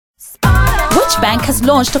Bank has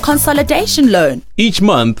launched a consolidation loan. Each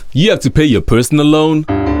month, you have to pay your personal loan,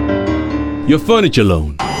 your furniture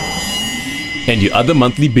loan, and your other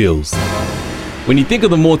monthly bills. When you think of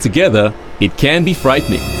them all together, it can be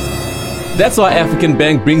frightening. That's why African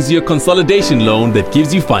Bank brings you a consolidation loan that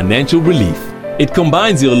gives you financial relief. It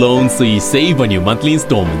combines your loans so you save on your monthly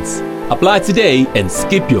installments. Apply today and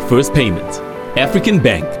skip your first payment. African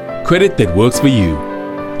Bank, credit that works for you.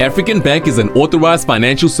 African Bank is an authorized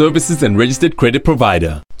financial services and registered credit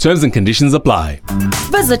provider. Terms and conditions apply.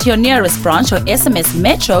 Visit your nearest branch or SMS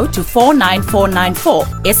Metro to 49494.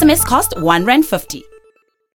 SMS cost R1.50.